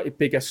be slightly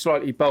bigger,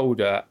 slightly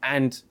bolder,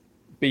 and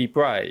be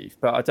brave.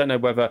 But I don't know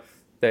whether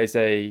there's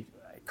a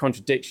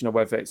contradiction or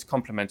whether it's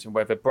complementary,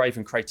 whether brave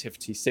and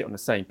creativity sit on the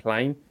same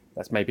plane.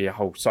 That's maybe a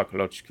whole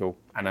psychological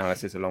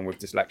analysis along with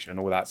dyslexia and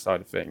all that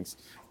side of things.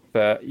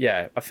 But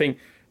yeah, I think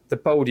the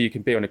bolder you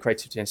can be on the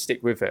creativity and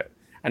stick with it.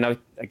 And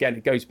again,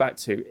 it goes back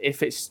to,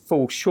 if it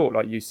falls short,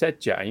 like you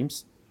said,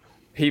 James,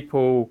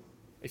 people,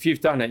 if you've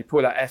done it, you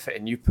put that effort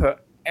in, you put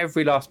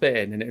every last bit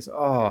in, and it's,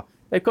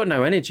 they've got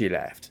no energy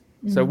left.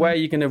 So where are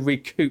you going to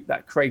recoup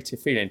that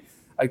creative feeling?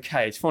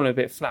 Okay, it's falling a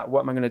bit flat.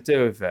 What am I going to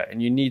do with it?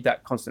 And you need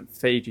that constant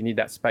feed. You need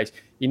that space.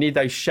 You need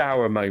those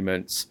shower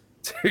moments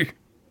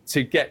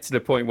to get to the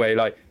point where you're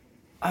like,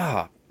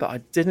 but I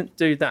didn't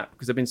do that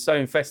because I've been so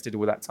invested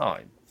all that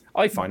time.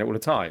 I find it all the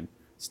time.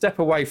 Step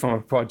away from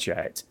a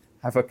project,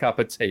 have a cup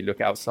of tea,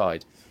 look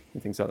outside,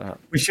 and things like that.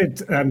 We should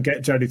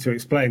get Jodie to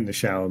explain the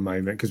shower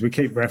moment, because we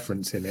keep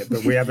referencing it,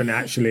 but we haven't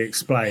actually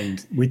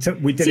explained. We did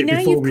it before we recorded.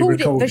 Now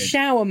you've called it the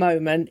shower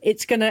moment.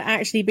 It's going to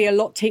actually be a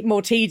lot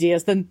more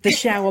tedious than the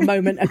shower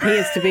moment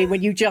appears to be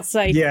when you just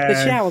say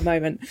the shower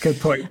moment. Good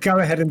point. Go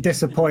ahead and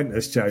disappoint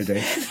us,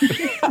 Jodie.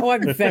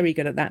 I'm very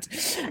good at that.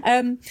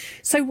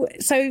 So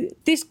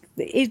this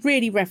is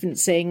really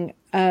referencing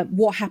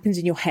what happens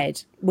in your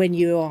head when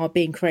you are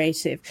being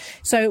creative.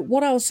 So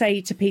what I'll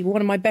say to people,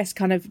 one of my best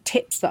kind of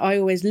tips that I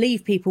always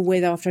leave people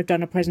with after I've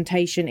done a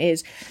presentation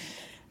is,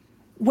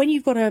 when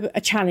you've got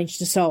a challenge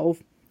to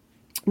solve,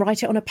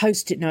 write it on a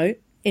Post-it note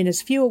in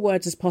as fewer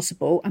words as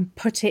possible and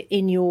put it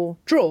in your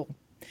drawer.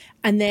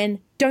 And then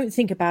don't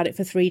think about it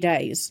for 3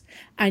 days.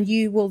 And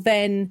you will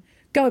then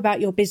go about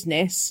your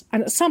business.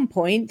 And at some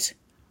point,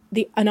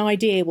 an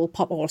idea will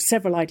pop, or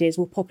several ideas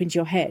will pop into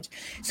your head.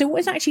 So what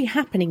is actually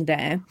happening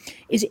there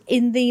is,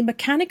 in the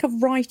mechanic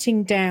of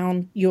writing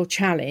down your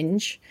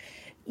challenge,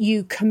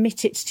 you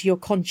commit it to your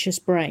conscious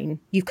brain.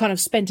 You've kind of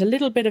spent a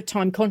little bit of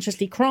time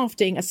consciously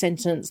crafting a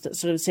sentence that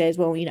sort of says,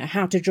 well,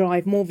 how to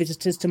drive more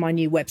visitors to my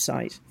new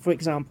website, for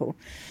example.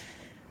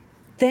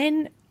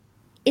 Then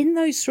in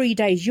those 3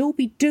 days, you'll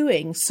be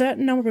doing a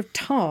certain number of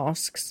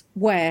tasks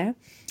where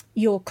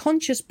your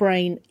conscious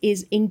brain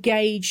is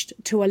engaged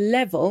to a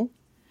level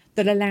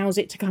that allows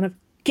it to kind of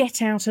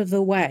get out of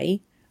the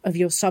way of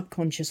your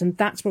subconscious. And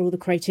that's where all the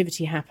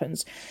creativity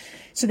happens.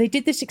 So they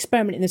did this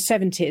experiment in the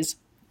 70s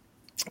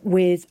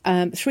with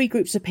 3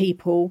 groups of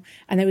people,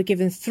 and they were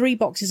given 3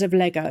 boxes of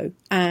Lego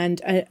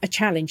and a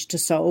challenge to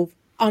solve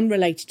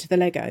unrelated to the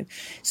Lego.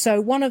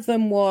 So one of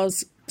them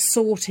was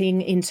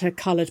sorting into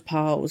coloured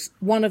piles.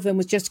 One of them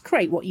was just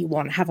create what you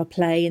want, have a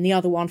play. And the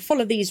other one,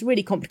 follow these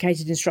really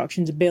complicated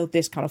instructions and build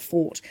this kind of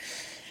fort.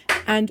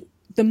 And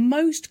the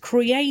most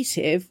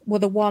creative were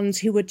the ones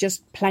who were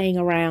just playing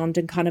around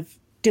and kind of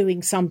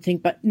doing something,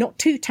 but not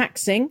too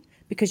taxing,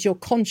 because your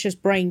conscious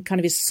brain kind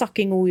of is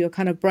sucking all your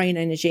kind of brain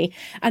energy,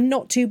 and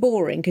not too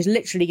boring, because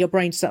literally your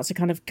brain starts to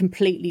kind of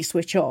completely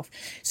switch off.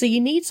 So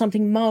you need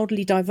something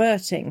mildly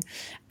diverting.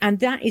 And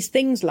that is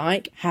things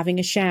like having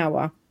a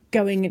shower,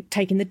 going and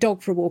taking the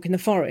dog for a walk in the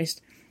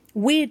forest,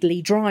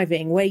 weirdly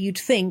driving, where you'd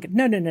think,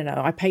 no,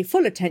 I pay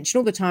full attention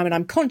all the time and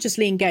I'm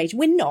consciously engaged.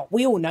 We're not.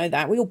 We all know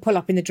that. We all pull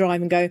up in the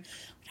drive and go,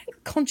 I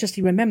don't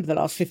consciously remember the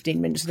last 15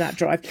 minutes of that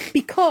drive,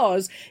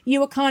 because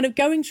you are kind of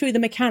going through the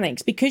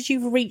mechanics, because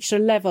you've reached a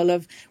level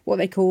of what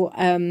they call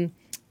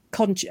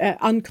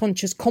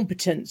unconscious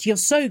competence. You're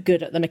so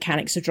good at the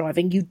mechanics of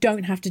driving, you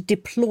don't have to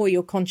deploy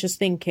your conscious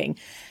thinking.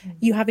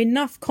 You have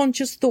enough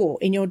conscious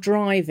thought in your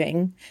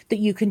driving that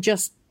you can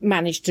just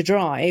manage to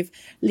drive,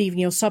 leaving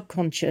your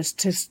subconscious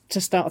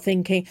to start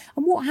thinking.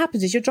 And what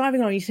happens is you're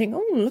driving along, you think,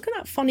 oh, look at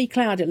that funny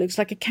cloud, it looks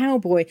like a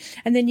cowboy.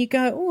 And then you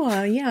go,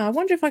 oh yeah, I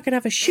wonder if I could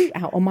have a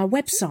shootout on my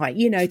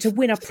website, to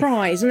win a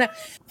prize. And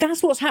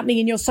that's what's happening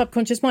in your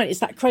subconscious mind. It's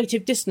that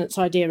creative dissonance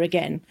idea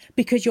again,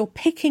 because you're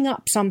picking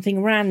up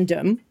something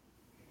random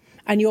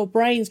and your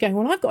brain's going,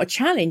 well, I've got a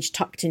challenge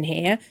tucked in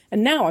here,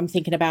 and now I'm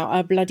thinking about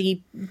a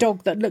bloody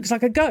dog that looks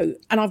like a goat,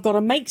 and I've got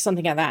to make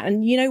something of that.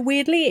 And,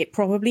 weirdly, it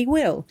probably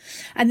will.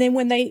 And then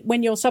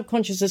when your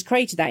subconscious has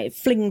created that, it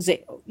flings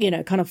it,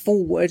 kind of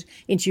forward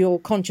into your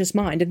conscious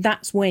mind. And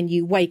that's when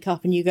you wake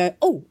up and you go,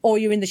 oh, or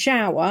you're in the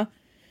shower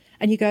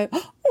and you go,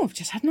 oh, I've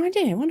just had an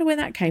idea. I wonder where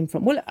that came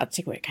from. Well, I'll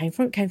tell you where it came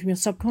from. It came from your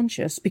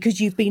subconscious,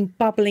 because you've been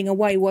bubbling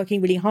away,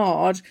 working really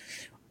hard,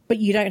 but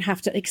you don't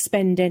have to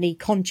expend any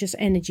conscious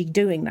energy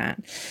doing that.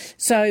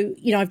 So,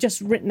 I've just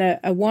written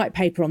a white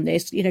paper on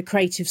this,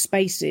 creative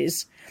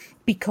spaces,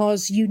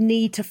 because you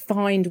need to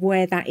find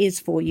where that is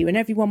for you. And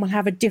everyone will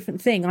have a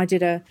different thing. I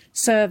did a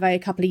survey a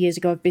couple of years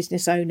ago of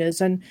business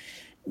owners, and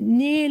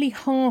nearly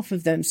half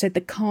of them said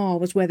the car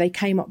was where they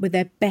came up with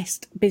their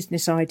best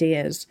business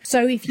ideas.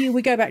 So if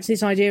we go back to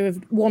this idea of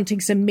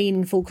wanting some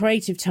meaningful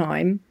creative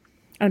time,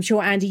 I'm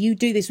sure, Andy, you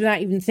do this without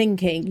even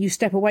thinking. You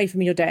step away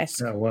from your desk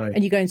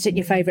and you go and sit in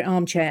your favourite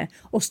armchair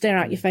or stare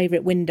out your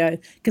favourite window,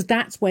 because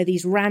that's where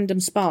these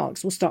random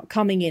sparks will start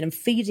coming in and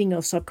feeding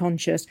your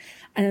subconscious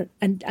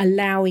and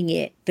allowing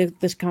it,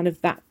 this kind of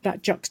that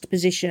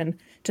juxtaposition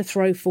to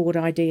throw forward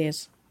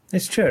ideas.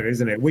 It's true,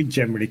 isn't it? We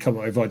generally come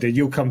up with ideas.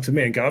 You'll come to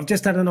me and go, I've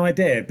just had an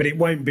idea, but it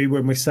won't be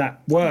when we're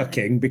sat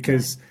working,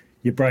 because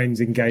your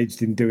brain's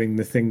engaged in doing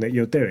the thing that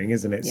you're doing,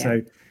 isn't it? Yeah.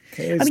 So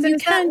you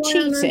can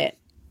cheat it.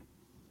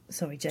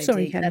 Sorry, Jodie.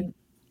 Sorry,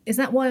 is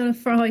that why on a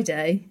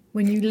Friday,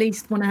 when you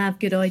least want to have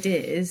good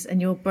ideas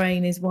and your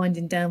brain is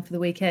winding down for the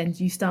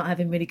weekend, you start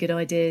having really good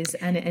ideas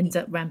and it ends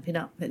up ramping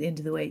up at the end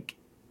of the week?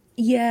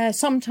 Yeah,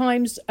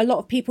 sometimes a lot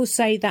of people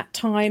say that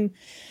time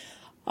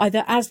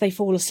either as they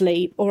fall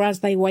asleep or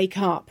as they wake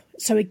up.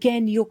 So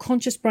again, your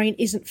conscious brain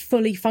isn't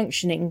fully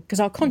functioning, because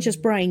our conscious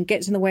brain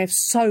gets in the way of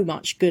so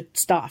much good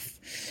stuff.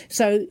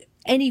 So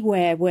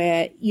anywhere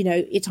where,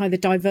 it's either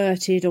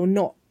diverted or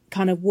not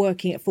kind of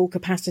working at full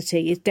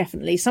capacity is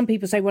definitely. Some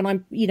people say when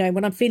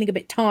I'm feeling a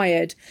bit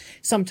tired,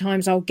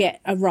 sometimes I'll get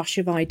a rush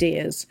of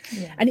ideas.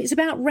 Yeah. And it's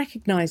about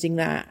recognizing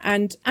that.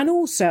 And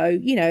also,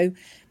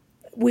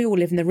 we all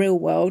live in the real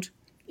world.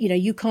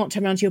 You can't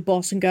turn around to your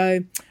boss and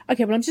go,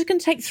 okay, well, I'm just going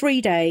to take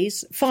 3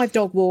 days, 5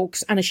 dog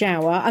walks and a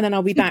shower, and then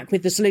I'll be back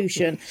with the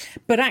solution.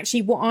 But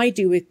actually what I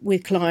do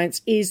with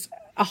clients is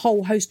a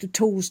whole host of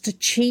tools to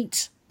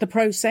cheat the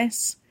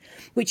process,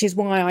 which is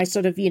why I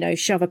sort of,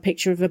 shove a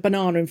picture of a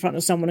banana in front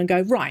of someone and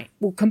go, right,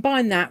 we'll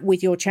combine that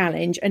with your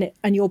challenge,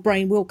 and your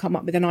brain will come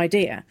up with an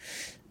idea.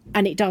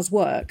 And it does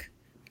work.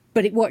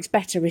 But it works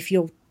better if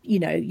you're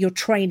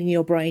training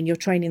your brain, you're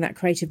training that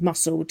creative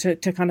muscle to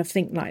kind of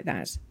think like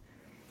that.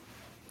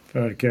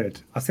 Very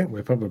good. I think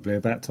we're probably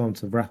about time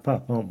to wrap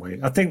up, aren't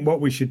we? I think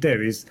what we should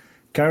do is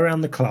go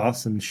around the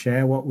class and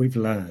share what we've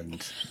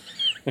learned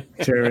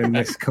during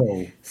this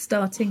call.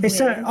 Starting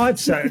with... I'd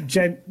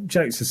say,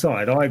 jokes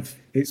aside,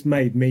 it's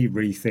made me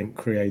rethink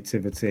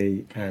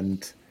creativity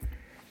and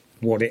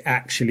what it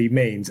actually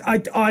means.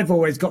 I've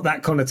always got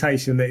that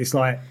connotation that it's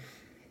like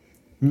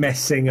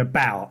messing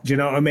about. Do you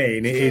know what I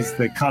mean? It is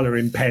the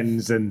colouring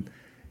pens and,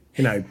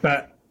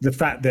 but the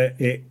fact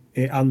that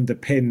it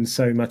underpins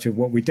so much of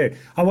what we do.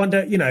 I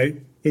wonder, you know,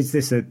 is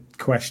this a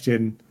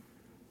question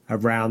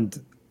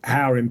around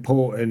how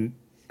important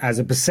as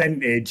a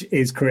percentage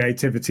is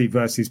creativity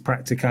versus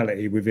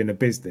practicality within a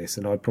business?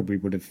 And I probably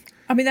would have.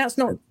 I mean, that's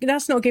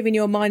not giving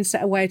your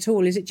mindset away at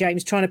all, is it,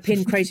 James? Trying to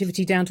pin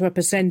creativity down to a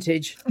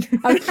percentage.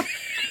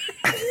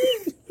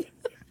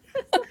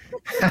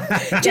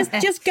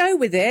 Just go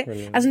with it.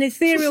 Brilliant. As an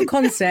ethereal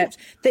concept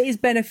that is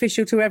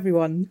beneficial to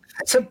everyone.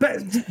 So, but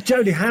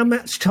Jodie, how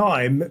much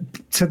time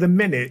to the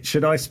minute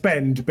should I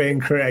spend being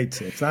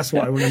creative? That's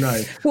what I want to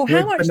know. Well,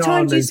 how much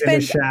time do you spend in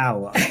the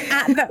shower?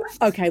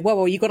 Okay,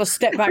 well, you've got to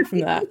step back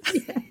from that.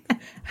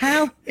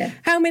 How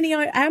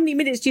many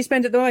minutes do you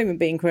spend at the moment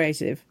being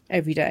creative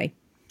every day?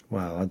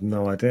 Well, I've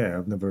no idea.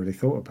 I've never really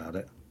thought about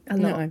it. A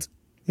lot. No.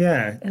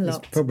 Yeah, it's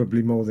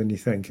probably more than you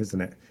think, isn't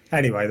it?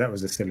 Anyway, that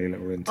was a silly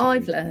little interview.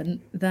 I've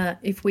learned that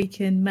if we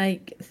can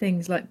make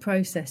things like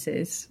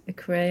processes a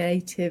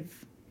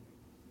creative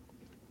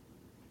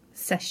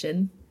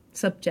session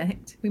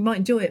subject, we might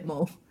enjoy it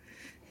more.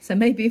 So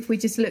maybe if we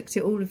just looked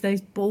at all of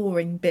those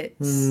boring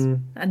bits,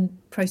 and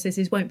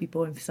processes won't be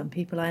boring for some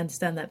people, I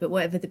understand that, but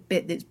whatever the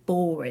bit that's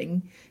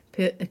boring,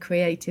 put a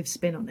creative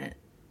spin on it.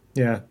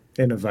 Yeah.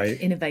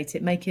 Innovate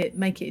it, make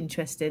it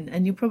interesting,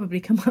 and you'll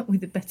probably come up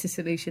with a better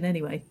solution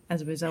anyway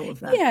as a result of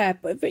that. Yeah,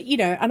 but you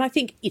know, and I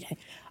think, you know,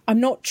 I'm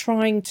not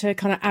trying to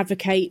kind of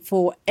advocate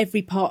for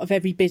every part of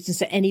every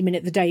business at any minute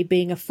of the day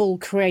being a full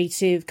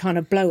creative kind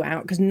of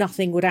blowout, because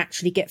nothing would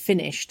actually get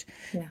finished.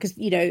 Because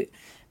you know,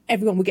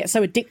 everyone would get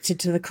so addicted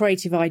to the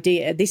creative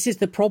idea. This is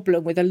the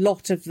problem with a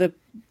lot of the,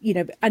 you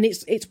know, and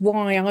it's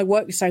why I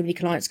work with so many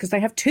clients, because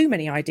they have too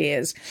many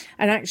ideas.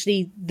 And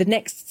actually, the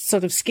next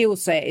sort of skill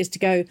set is to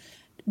go,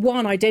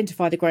 one,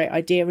 identify the great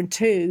idea, and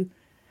two,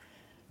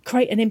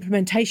 create an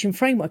implementation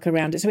framework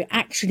around it so it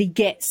actually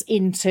gets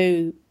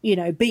into, you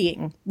know,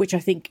 being, which I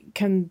think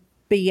can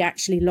be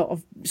actually a lot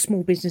of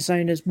small business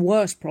owners'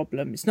 worst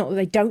problem. It's not that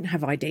they don't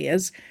have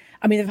ideas.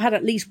 I mean, they've had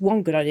at least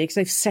one good idea because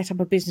they've set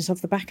up a business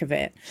off the back of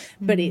it.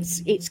 But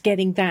it's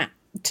getting that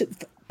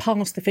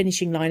past the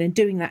finishing line and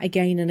doing that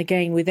again and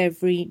again with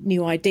every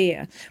new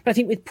idea. But I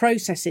think with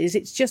processes,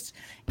 it's just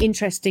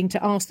interesting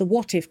to ask the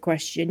what if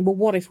question. Well,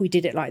 what if we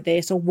did it like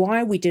this? Or why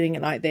are we doing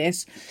it like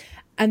this?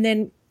 And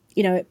then,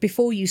 you know,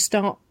 before you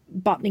start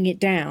buttoning it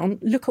down,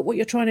 look at what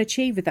you're trying to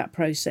achieve with that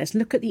process.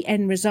 Look at the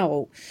end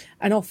result.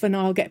 And often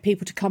I'll get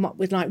people to come up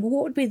with like, well,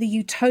 what would be the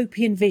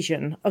utopian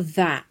vision of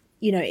that?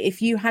 You know,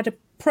 if you had a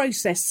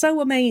process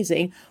so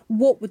amazing,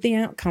 what would the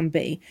outcome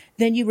be?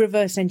 Then you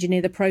reverse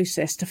engineer the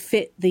process to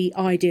fit the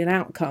ideal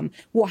outcome.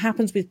 What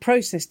happens with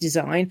process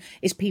design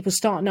is people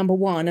start at number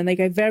 1 and they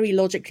go very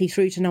logically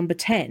through to number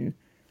 10.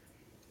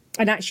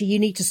 And actually you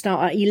need to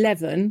start at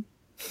 11,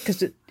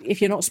 because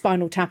if you're not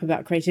Spinal Tap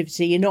about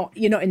creativity, you're not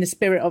in the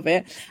spirit of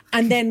it,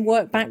 and then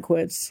work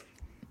backwards.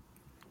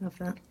 Love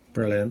that.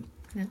 Brilliant.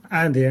 Yeah.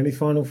 Andy, any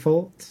final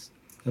thoughts?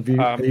 Are you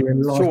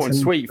enlightened? Short and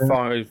sweet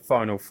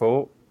final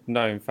thought.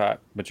 No, in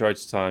fact,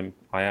 majority of the time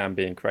I am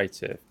being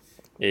creative,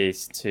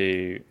 is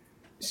to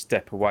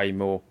step away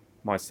more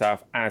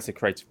myself as a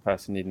creative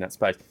person needing that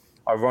space.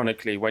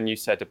 Ironically, when you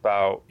said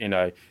about, you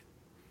know,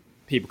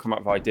 people come up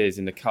with ideas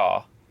in the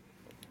car,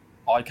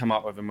 I come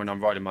up with them when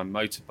I'm riding my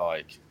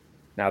motorbike.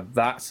 Now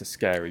that's a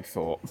scary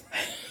thought.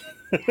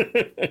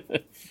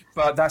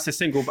 But I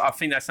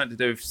think that's something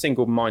to do with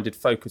single-minded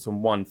focus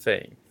on one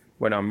thing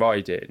when I'm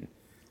riding.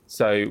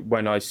 So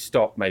when I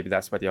stop, maybe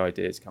that's where the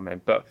ideas come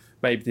in. But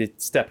maybe the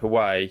step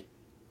away,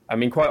 I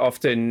mean, quite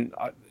often,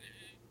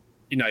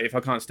 you know, if I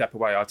can't step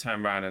away, I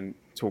turn around and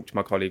talk to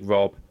my colleague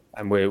Rob,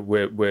 and we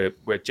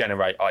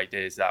generate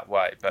ideas that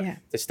way. But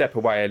the step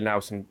away and allow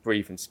some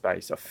breathing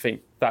space, I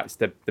think that's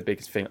the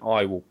biggest thing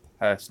I will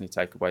personally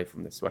take away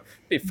from this one.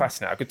 It'd be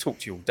fascinating. I could talk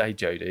to you all day,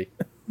 Jodie.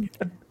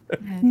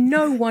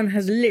 No one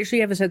has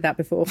literally ever said that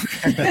before.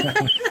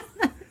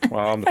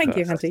 Well, thank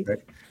you, Hunty.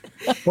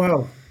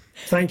 Well,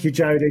 thank you,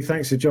 Jodie.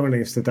 Thanks for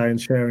joining us today and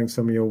sharing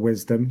some of your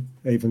wisdom.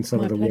 Even some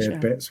My of the pleasure.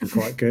 weird bits were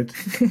quite good.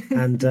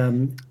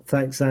 And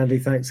thanks, Andy.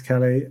 Thanks,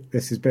 Kelly.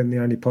 This has been The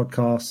Only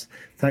Podcast.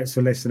 Thanks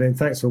for listening.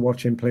 Thanks for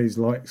watching. Please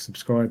like,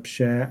 subscribe,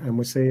 share, and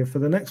we'll see you for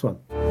the next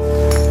one.